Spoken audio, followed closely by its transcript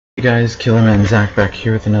Hey guys, Killerman Zach back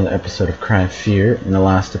here with another episode of Cry of Fear. In the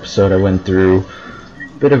last episode I went through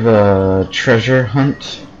a bit of a treasure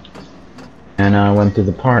hunt and I went through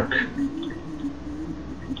the park.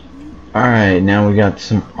 Alright, now we got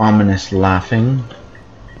some ominous laughing.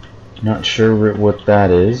 Not sure what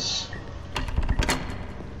that is.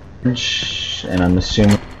 And I'm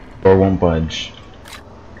assuming the door won't budge.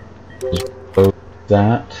 Just close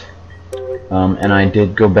that. And I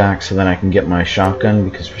did go back so that I can get my shotgun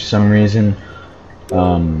because for some reason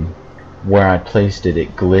where I placed it,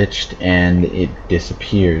 it glitched and it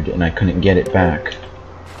disappeared and I couldn't get it back.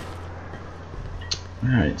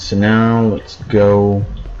 Alright, so now let's go.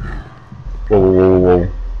 Whoa, whoa, whoa,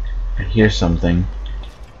 whoa. I hear something.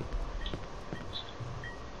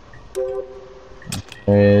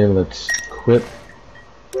 Okay, let's equip.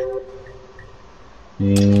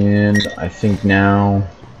 And I think now...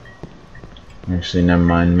 Actually, never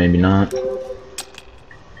mind, maybe not.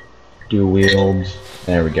 Dual wield.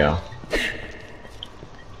 There we go.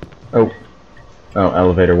 Oh,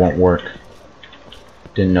 elevator won't work.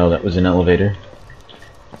 Didn't know that was an elevator.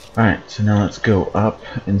 Alright, so now let's go up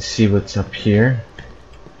and see what's up here.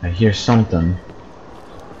 I hear something.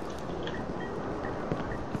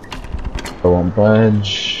 It won't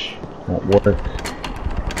budge. Won't work.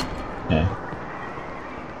 Okay.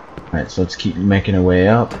 Alright, so let's keep making our way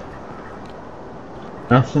up.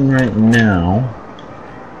 Nothing right now.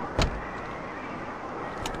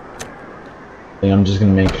 I think I'm just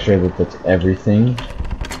gonna make sure that that's everything.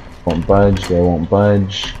 Won't budge, there won't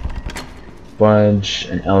budge. Budge,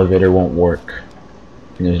 an elevator won't work.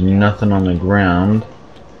 And there's nothing on the ground.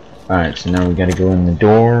 Alright, so now we gotta go in the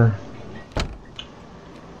door.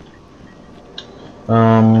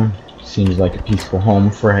 Seems like a peaceful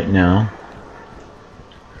home for right now.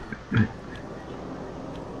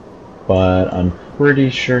 But I'm pretty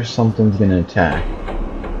sure something's gonna attack.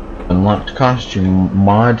 Unlocked costume,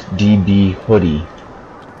 mod DB hoodie.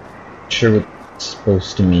 Not sure what it's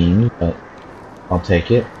supposed to mean, but I'll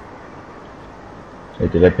take it.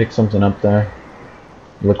 Wait, did I pick something up there?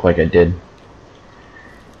 Looked like I did.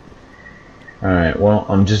 Alright, well,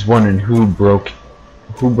 I'm just wondering who broke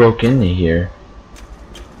into here.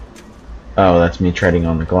 Oh, that's me treading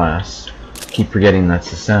on the glass. Keep forgetting that's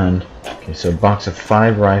the sound. Okay, so a box of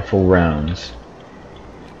 5 rifle rounds.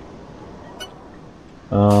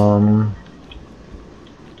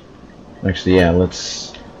 Actually, yeah,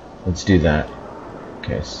 let's do that.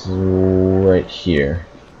 Okay, so right here.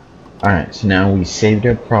 Alright, so now we saved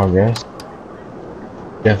our progress.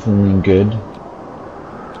 Definitely good.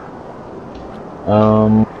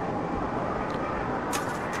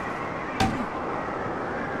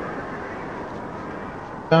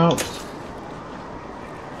 About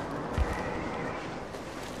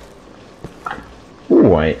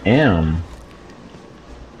ooh, I am.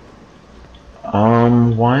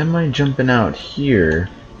 Why am I jumping out here?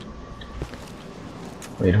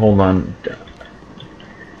 Wait, hold on.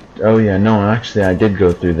 Oh yeah, no, actually I did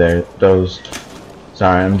go through there. Those.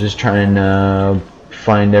 Sorry, I'm just trying to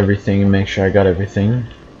find everything and make sure I got everything.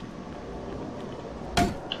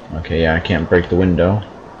 Okay, yeah, I can't break the window.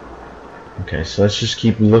 Okay, so let's just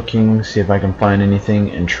keep looking, see if I can find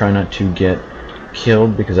anything, and try not to get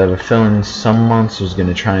killed, because I have a feeling some monster's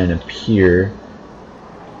gonna try and appear.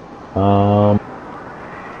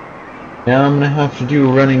 Now I'm gonna have to do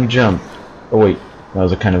a running jump. Oh wait, that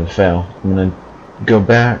was a kind of a fail. I'm gonna go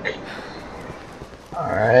back.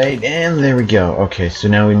 Alright, and there we go. Okay, so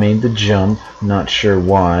now we made the jump. Not sure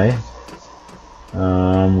why. We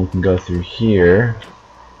can go through here.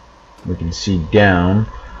 We can see down.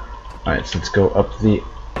 Alright, so let's go up the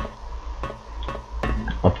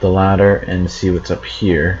ladder and see what's up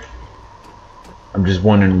here. I'm just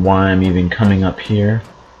wondering why I'm even coming up here.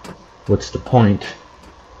 What's the point?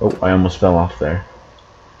 Oh, I almost fell off there.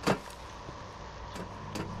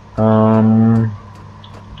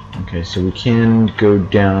 Okay, so we can go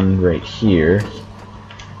down right here.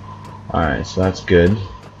 Alright, so that's good.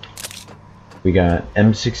 We got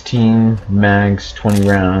M16 mags, 20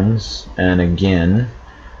 rounds, and again,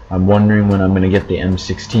 I'm wondering when I'm gonna get the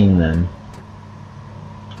M16 then.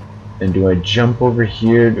 And do I jump over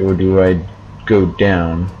here or do I go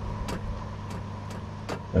down?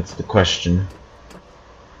 That's the question.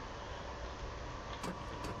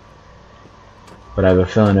 But I have a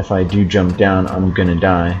feeling if I do jump down, I'm gonna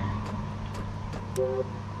die.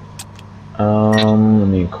 Let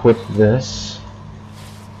me equip this.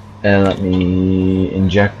 And let me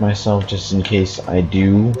inject myself just in case I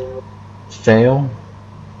do fail.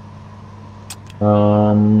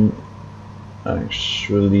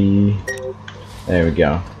 Actually, there we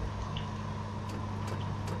go.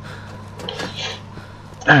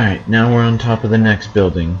 Alright, now we're on top of the next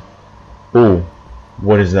building. Oh,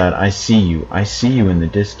 what is that? I see you. I see you in the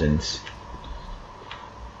distance.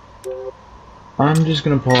 I'm just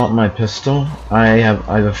gonna pull out my pistol. I have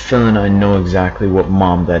a feeling I know exactly what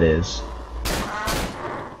mob that is.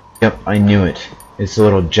 Yep, I knew it. It's the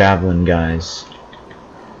little javelin guys.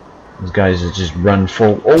 Those guys that just run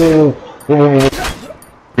full. Oh, oh,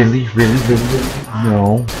 really,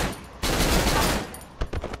 no.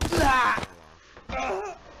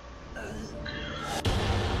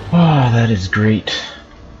 Oh, that is great.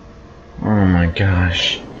 Oh my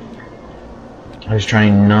gosh. I was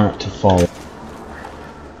trying not to fall.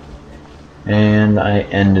 And I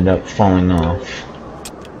ended up falling off.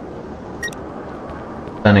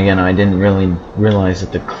 Then again, I didn't really realize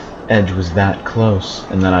that the edge was that close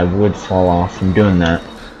and that I would fall off from doing that.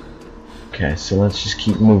 Okay, so let's just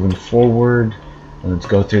keep moving forward and let's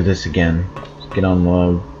go through this again. Let's get on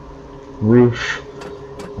the roof,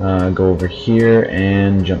 go over here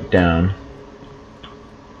and jump down.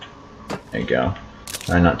 There you go.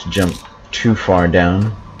 Try not to jump too far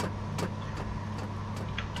down.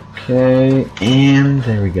 Okay, and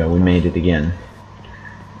there we go, we made it again.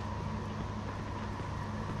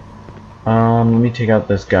 Let me take out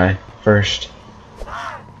this guy first.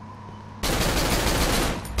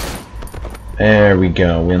 There we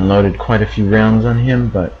go, we unloaded quite a few rounds on him,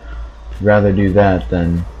 but I'd rather do that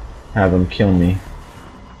than have him kill me.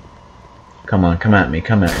 Come on, come at me,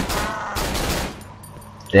 come at me.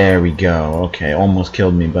 There we go, okay, almost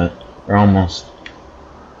killed me, but, or almost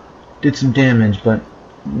did some damage, but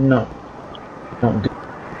no, not good.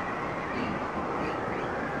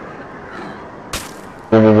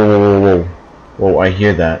 Whoa, whoa, I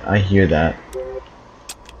hear that, I hear that.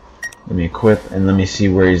 Let me equip and let me see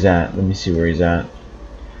where he's at, let me see where he's at.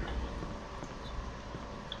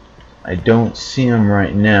 I don't see him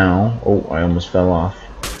right now. Oh, I almost fell off.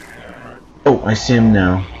 Oh, I see him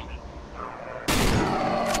now.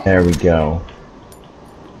 There we go.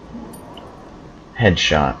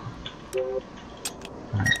 Headshot.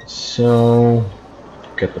 Alright, so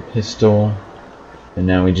got the pistol. And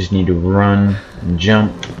now we just need to run and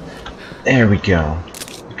jump. There we go.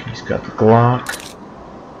 Okay, he's got the Glock.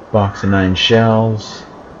 Box of 9 shells.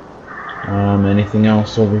 Anything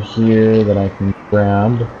else over here that I can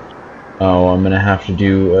grab? Oh, I'm gonna have to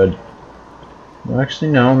do a... Well,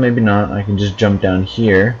 actually, no, maybe not. I can just jump down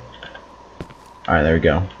here. Alright, there we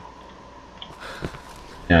go.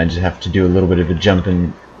 Now I just have to do a little bit of a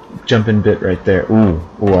jumping bit right there. Ooh,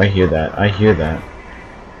 ooh, I hear that. I hear that.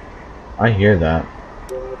 I hear that.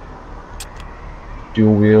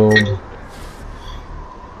 Dual wield.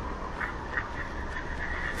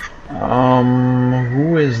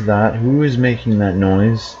 Who is that? Who is making that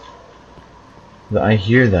noise? I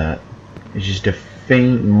hear that. It's just a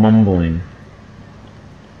faint mumbling.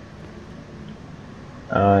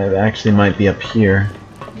 It actually might be up here.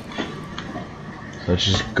 So let's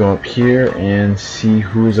just go up here and see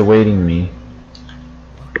who is awaiting me.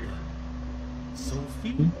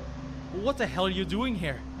 Sophie? What the hell are you doing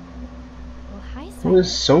here? Well, hi, Simon. Who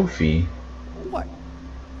is Sophie? What?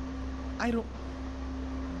 I don't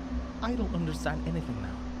understand anything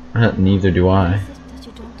now. Neither do What I. is it that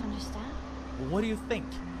you don't understand? What do you think?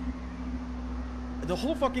 The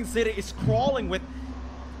whole fucking city is crawling with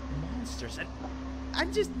monsters and I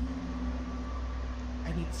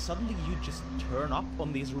mean, suddenly you just turn up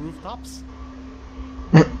on these rooftops?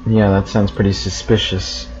 Yeah, that sounds pretty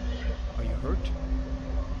suspicious. Are you hurt?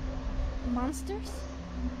 Monsters?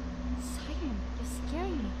 Siren, you're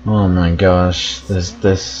scaring me. Oh my gosh,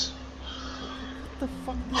 this... What the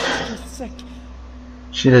fuck? This is just sick.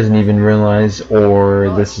 She doesn't even realize, or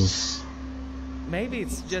this is... Maybe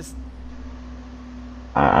it's just...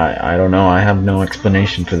 I don't know, I have no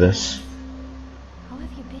explanation for this. How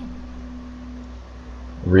have you been?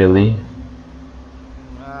 Really?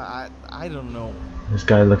 I don't know. This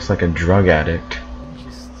guy looks like a drug addict. I'm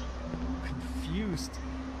just confused.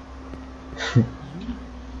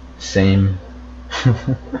 Same. Not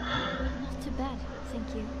too bad,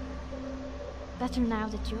 thank you. Better now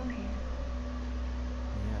that you're here.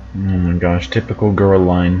 Yeah. Oh my gosh, typical girl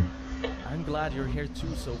line. I'm glad you're here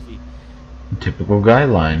too, Sophie. Typical guy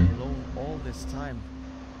line. Alone all this time.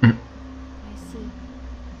 I see.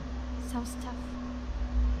 Sounds tough.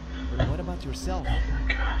 But what about yourself? Oh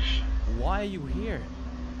my gosh. Why are you here?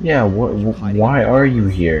 Yeah, why are you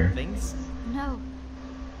here? Things? No.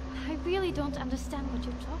 I really don't understand what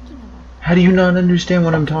you're talking about. How do you not understand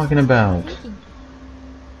what I'm talking about?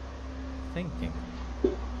 Thinking.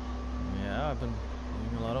 Yeah, I've been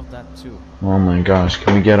doing a lot of that too. Oh my gosh,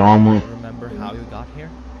 can we get on with... Remember how you got here?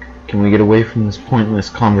 Can we get away from this pointless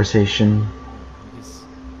conversation? Because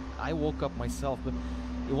I woke up myself, but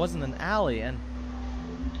it wasn't an alley, and...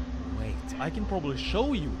 Wait, I can probably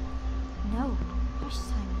show you. No, hush,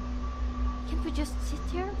 Simon. Can't we just sit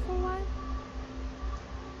here for a while?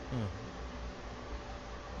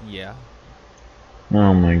 Yeah.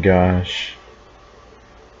 Oh my gosh.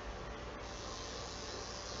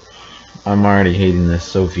 I'm already hating this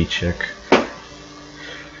Sophie chick. Oh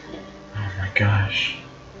my gosh.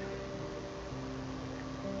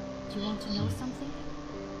 Do you want to know something?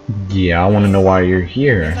 Yeah, I want to know why you're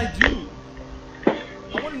here. Yes, I do.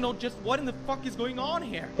 I want to know just what in the fuck is going on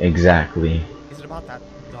here. Exactly. Is it about that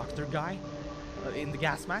doctor guy in the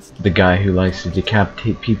gas mask? The guy who likes to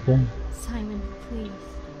decapitate people? Simon, please.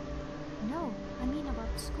 No, I mean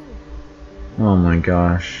about school. Oh my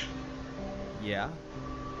gosh. Yeah?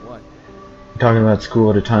 What? Talking about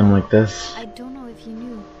school at a time like this? I don't know if you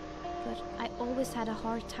knew, but I always had a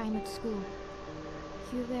hard time at school.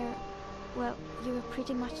 You were, well, you were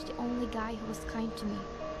pretty much the only guy who was kind to me.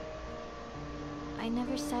 I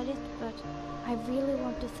never said it, but I really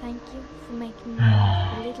want to thank you for making my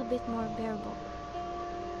life a little bit more bearable.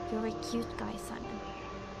 You're a cute guy, Simon.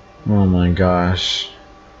 Oh my gosh.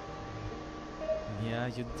 Yeah,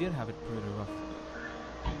 you did have it pretty rough.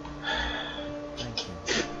 Thank you.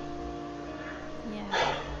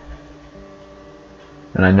 Yeah.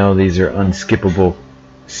 And I know these are unskippable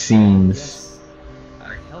scenes. Yes,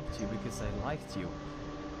 I helped you because I liked you.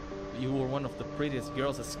 You were one of the prettiest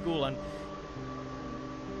girls at school, and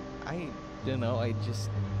I don't know, I guess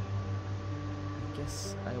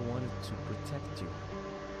I wanted to protect you.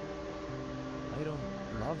 I don't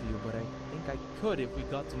love you, but I think I could if we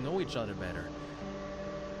got to know each other better.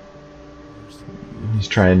 He's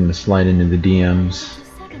trying to slide into the DMs.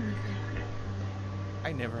 Just said anything.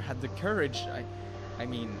 I never had the courage. I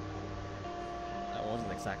mean, I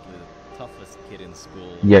wasn't exactly the toughest kid in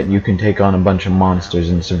school. Yet you can take on a bunch of monsters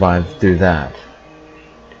and survive through that. I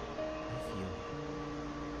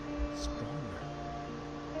feel stronger.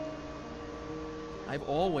 I've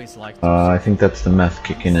always liked you. I think that's the meth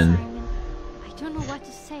kicking in. Simon, I don't know what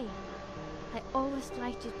to say. I always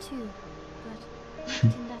liked you too, but not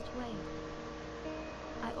in that way.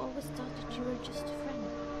 I always thought that you were just a friend.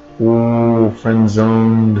 Ooh, friend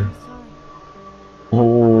zoned. I'm sorry.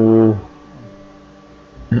 Oh.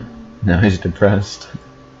 Now he's depressed.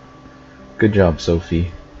 Good job,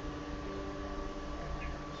 Sophie.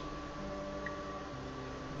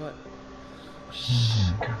 But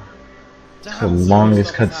It's the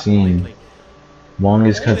longest cutscene.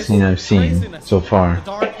 Longest cutscene I've seen so far. The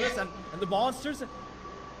darkness and the monsters. I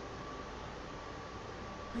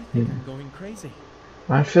think I'm going crazy.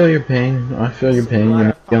 I feel your pain. I feel your pain. You're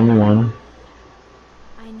not the only one.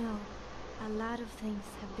 I know. A lot of things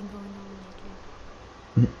have been going on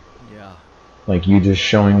lately. Yeah. Like you just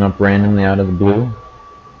showing up randomly out of the blue?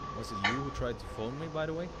 Was it you who tried to phone me, by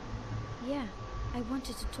the way? Yeah, I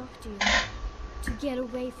wanted to talk to you. To get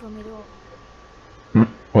away from it all.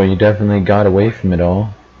 Well, you definitely got away from it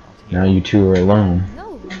all. Now you two are alone.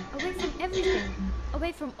 No, away from everything.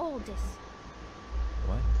 Away from all this.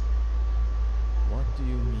 What? What do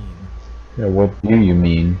you mean? Yeah, what do you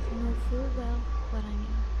mean? You know full well what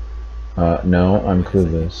I mean. No, I'm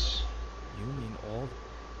clueless. You mean all...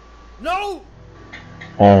 No!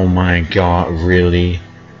 Oh my god, really?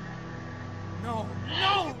 No!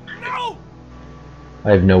 No! No!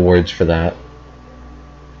 I have no words for that.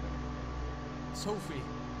 Sophie.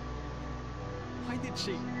 Why did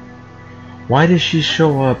she... Why does she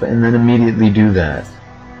show up and then immediately do that?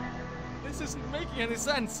 This isn't making any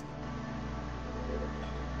sense.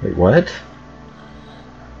 Wait, what?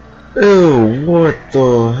 Ew, what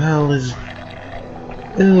the hell is...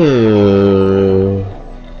 Ew.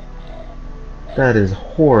 That is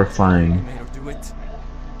horrifying. You made her do it.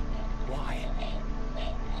 Why?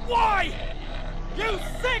 Why? You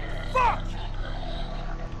sick fuck!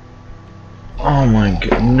 Oh my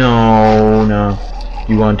god, no, no.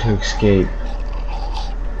 You want to escape.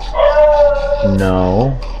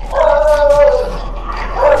 No.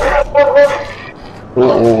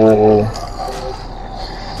 Oh.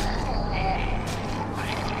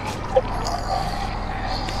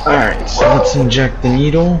 Alright, so let's inject the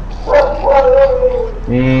needle.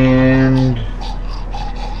 And...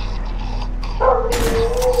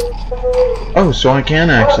 oh, so I can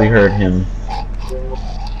actually hurt him.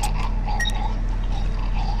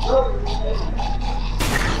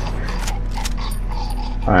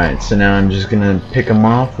 Alright, so now I'm just gonna pick him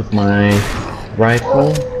off with my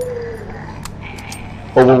rifle.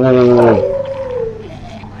 Oh, whoa, whoa, whoa, whoa.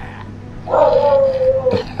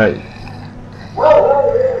 I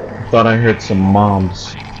thought I heard some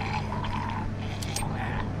mobs.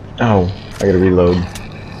 Oh, I gotta reload.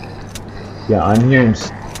 Yeah, I'm hearing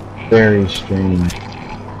very strange.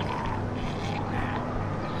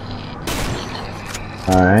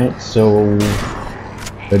 Alright, so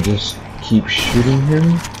I just keep shooting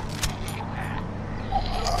him.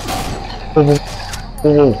 Whoa, whoa,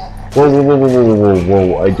 whoa, whoa, whoa, whoa, whoa, whoa,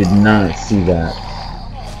 whoa, I did not see that.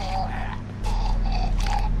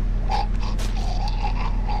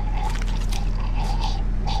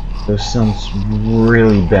 Those sounds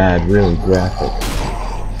really bad, really graphic.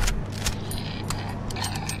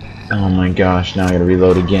 Oh my gosh, now I gotta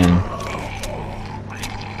reload again.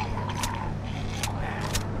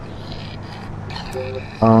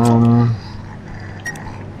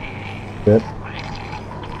 Yep.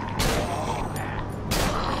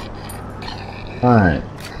 Alright.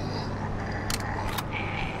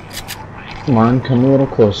 Come on, come a little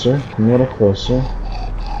closer, come a little closer.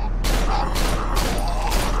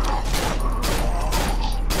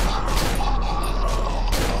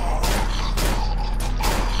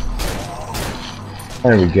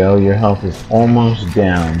 There we go, your health is almost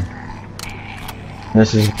down.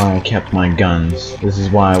 This is why I kept my guns. This is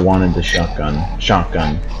why I wanted the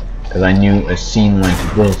shotgun. Because I knew a scene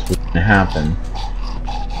like this was going to happen.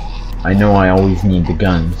 I know I always need the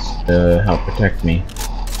guns to help protect me.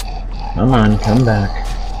 Come on, come back.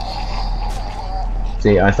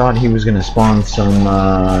 See, I thought he was going to spawn some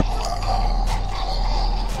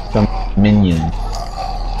minions.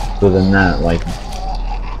 Other than that, like,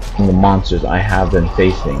 from the monsters I have been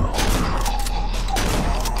facing.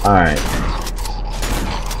 Alright.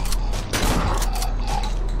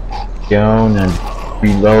 Go, and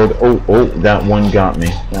reload. Oh, that one got me.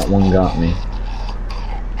 That one got me.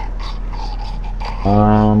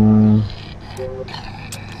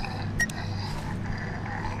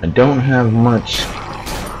 I don't have much.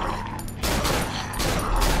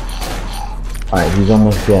 Alright, he's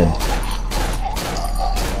almost dead.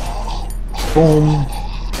 Boom.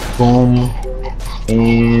 Boom.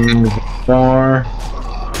 And more.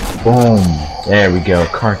 Boom. There we go.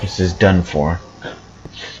 Carcass is done for.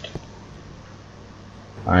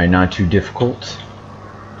 Alright, not too difficult.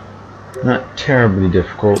 Not terribly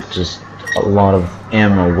difficult, just a lot of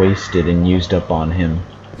ammo wasted and used up on him.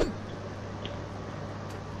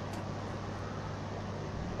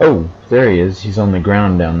 Oh, there he is. He's on the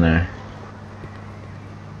ground down there.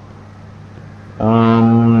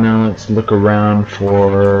 Now let's look around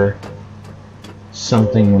for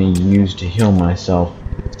something to use to heal myself.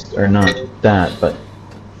 Or not that, but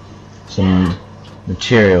some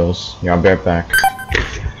materials. Yeah, I'll be right back.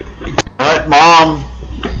 What, Mom?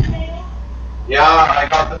 Yeah, I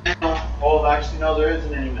got the mail. Oh, actually, no, there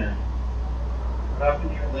isn't any mail. What happened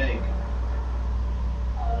to your leg?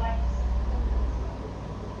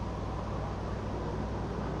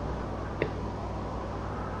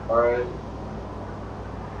 Alright.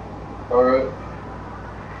 Alright.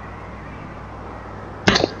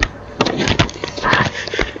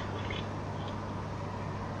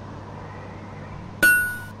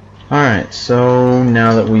 Alright, so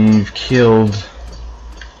now that we've killed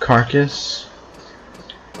Carcass,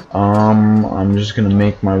 I'm just gonna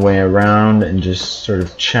make my way around and just sort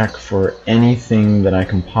of check for anything that I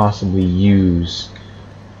can possibly use.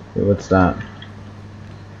 Wait, what's that?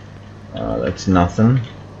 That's nothing.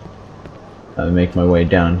 I'll make my way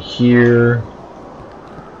down here,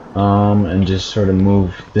 and just sort of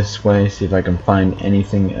move this way, see if I can find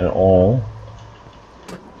anything at all.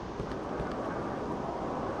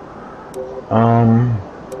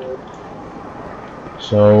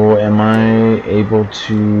 So am I able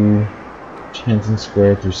to Chanson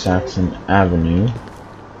Square through Saxon Avenue?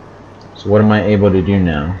 So what am I able to do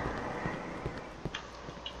now?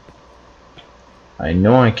 I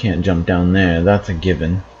know I can't jump down there, that's a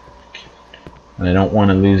given. And I don't want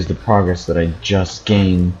to lose the progress that I just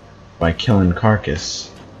gained by killing Carcass.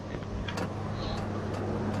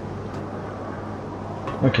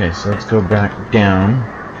 Okay, so let's go back down.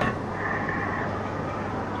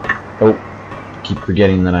 Oh, keep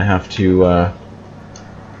forgetting that I have to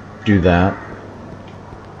do that.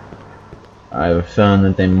 I have a feeling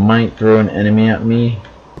that they might throw an enemy at me.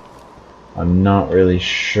 I'm not really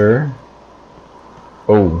sure.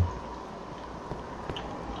 Oh.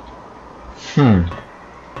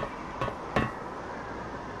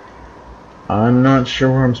 I'm not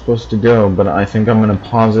sure where I'm supposed to go, but I think I'm gonna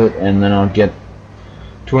pause it and then I'll get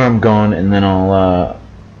to where I'm going and then I'll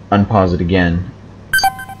unpause it again.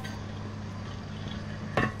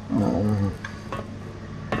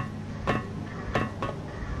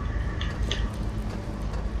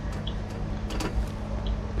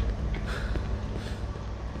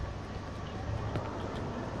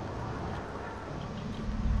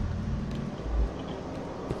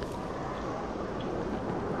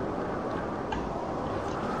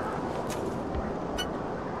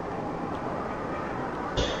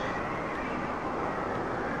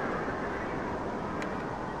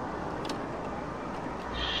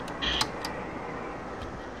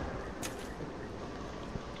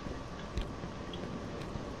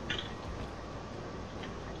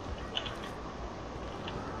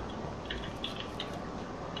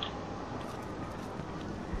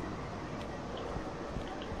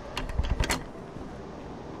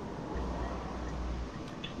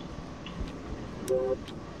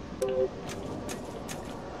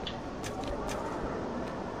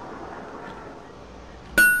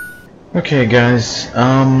 Okay guys,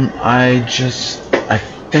 I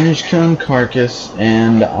finished killing Carcass,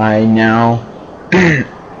 and I now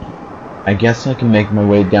I guess I can make my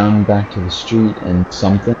way down back to the street and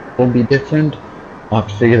something will be different. I'll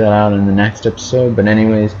have to figure that out in the next episode, but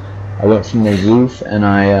anyways, I went from the roof and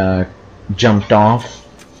I jumped off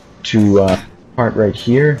to part right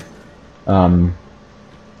here, and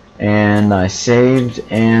I saved,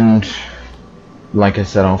 and like I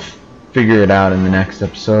said, I'll figure it out in the next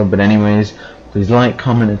episode. But anyways, please like,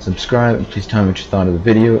 comment, and subscribe, and please tell me what you thought of the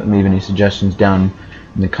video, and leave any suggestions down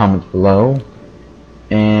in the comments below.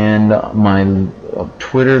 And my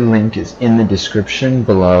Twitter link is in the description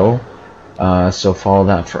below, so follow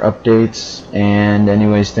that for updates. And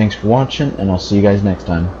anyways, thanks for watching, and I'll see you guys next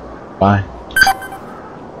time. Bye.